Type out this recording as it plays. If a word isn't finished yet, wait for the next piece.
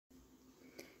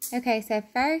Okay, so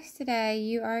first today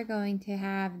you are going to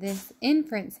have this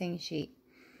inferencing sheet.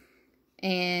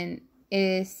 And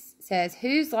it says,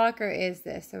 whose locker is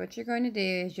this? So what you're going to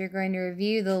do is you're going to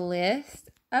review the list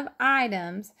of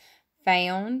items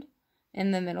found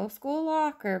in the middle school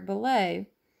locker below.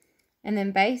 And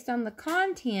then based on the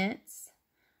contents,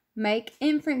 make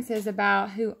inferences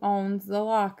about who owns the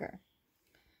locker.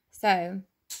 So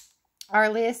our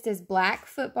list is black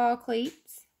football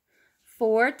cleats,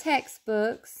 4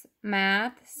 textbooks,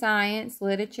 math, science,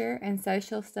 literature, and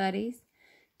social studies,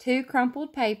 2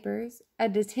 crumpled papers, a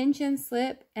detention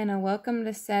slip, and a welcome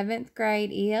to 7th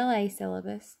grade ELA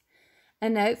syllabus, a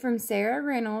note from Sarah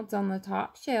Reynolds on the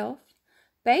top shelf,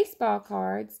 baseball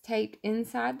cards taped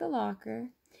inside the locker,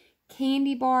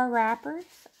 candy bar wrappers,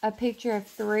 a picture of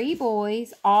 3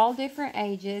 boys, all different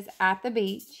ages, at the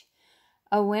beach,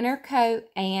 a winter coat,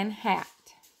 and hat.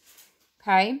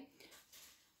 Okay?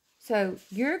 So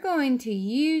you're going to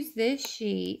use this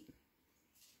sheet,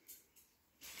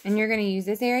 and you're going to use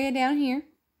this area down here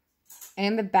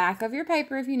and the back of your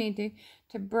paper if you need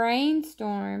to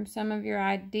brainstorm some of your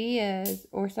ideas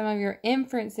or some of your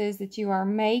inferences that you are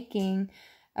making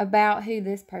about who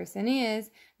this person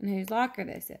is and whose locker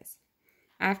this is.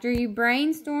 After you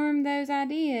brainstorm those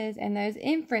ideas and those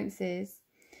inferences,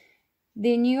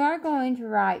 then you are going to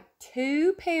write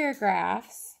 2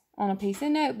 paragraphs on a piece of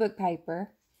notebook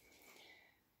paper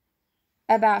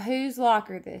about whose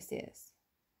locker this is.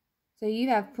 So you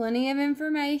have plenty of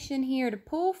information here to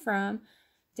pull from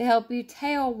to help you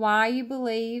tell why you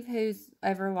believe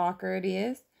whosever locker it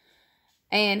is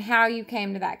and how you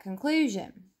came to that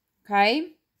conclusion. Okay?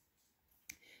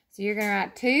 So you're going to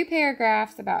write 2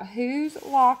 paragraphs about whose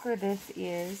locker this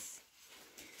is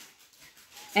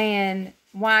and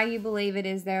why you believe it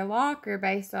is their locker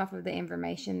based off of the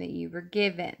information that you were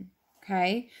given.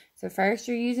 Okay, so first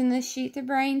you're using this sheet to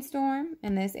brainstorm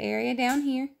in this area down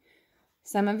here.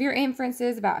 Some of your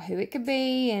inferences about who it could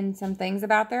be and some things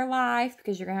about their life,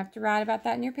 because you're going to have to write about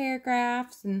that in your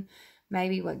paragraphs, and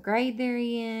maybe what grade they're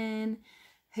in,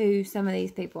 who some of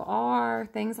these people are,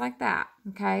 things like that.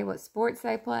 Okay, what sports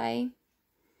they play,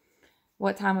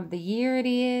 what time of the year it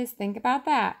is. Think about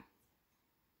that.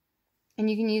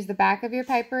 And you can use the back of your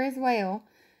paper as well.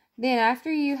 Then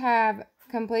after you have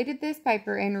completed this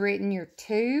paper and written your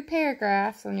 2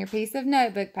 paragraphs on your piece of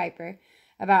notebook paper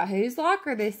about whose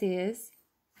locker this is,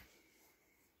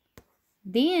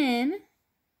 then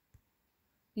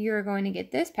you're going to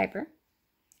get this paper,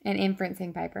 an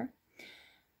inferencing paper,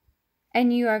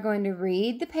 and you are going to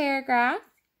read the paragraph,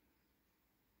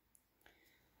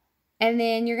 and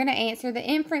then you're going to answer the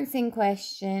inferencing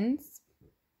questions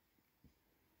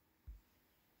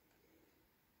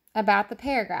about the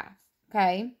paragraph.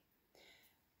 Okay?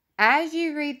 As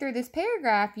you read through this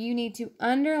paragraph, you need to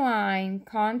underline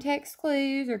context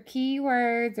clues or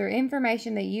keywords or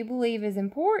information that you believe is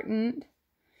important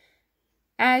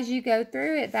as you go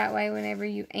through it. That way, whenever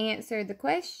you answer the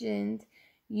questions,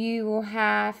 you will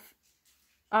have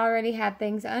already had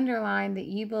things underlined that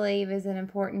you believe is an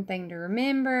important thing to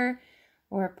remember,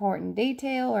 or important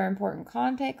detail, or important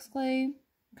context clue.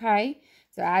 Okay?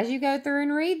 So as you go through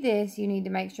and read this, you need to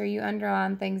make sure you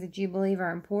underline things that you believe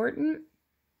are important.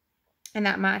 And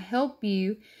that might help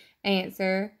you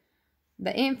answer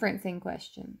the inferencing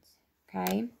questions.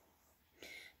 Okay?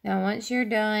 Now, once you're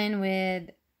done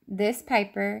with this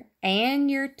paper and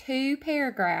your 2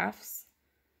 paragraphs,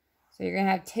 so you're going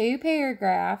to have 2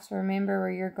 paragraphs, remember,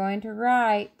 where you're going to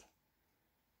write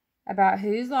about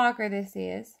whose locker this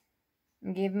is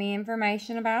and give me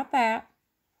information about that.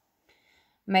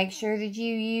 Make sure that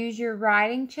you use your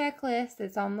writing checklist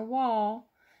that's on the wall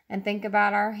and think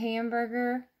about our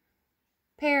hamburger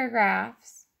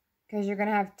paragraphs, because you're going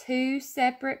to have 2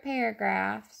 separate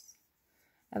paragraphs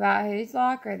about whose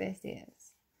locker this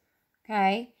is.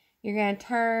 Okay? You're going to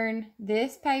turn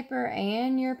this paper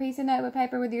and your piece of notebook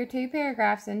paper with your 2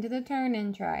 paragraphs into the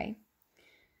turn-in tray.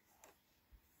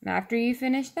 And after you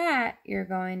finish that, you're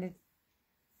going to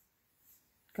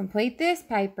complete this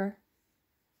paper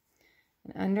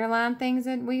and underline things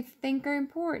that we think are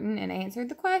important and answer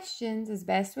the questions as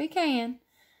best we can.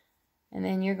 And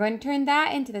then you're going to turn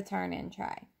that into the turn-in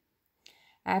tray.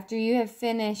 After you have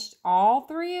finished all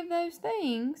 3 of those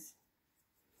things,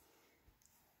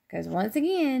 because once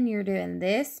again, you're doing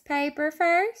this paper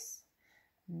first,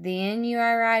 then you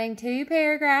are writing 2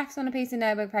 paragraphs on a piece of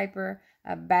notebook paper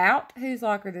about whose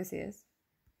locker this is.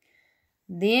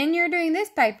 Then you're doing this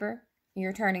paper,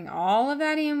 you're turning all of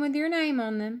that in with your name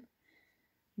on them.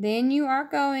 Then you are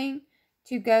going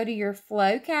to go to your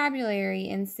flocabulary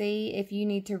and see if you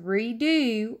need to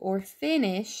redo or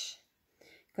finish,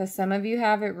 because some of you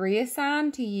have it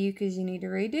reassigned to you because you need to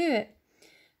redo it.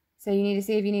 So you need to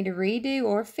see if you need to redo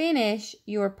or finish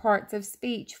your parts of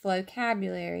speech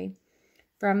vocabulary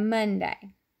from Monday.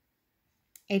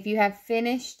 If you have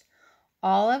finished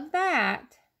all of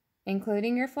that,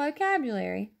 including your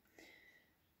vocabulary,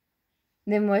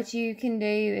 then what you can do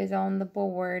is on the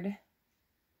board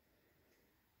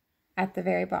at the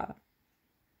very bottom.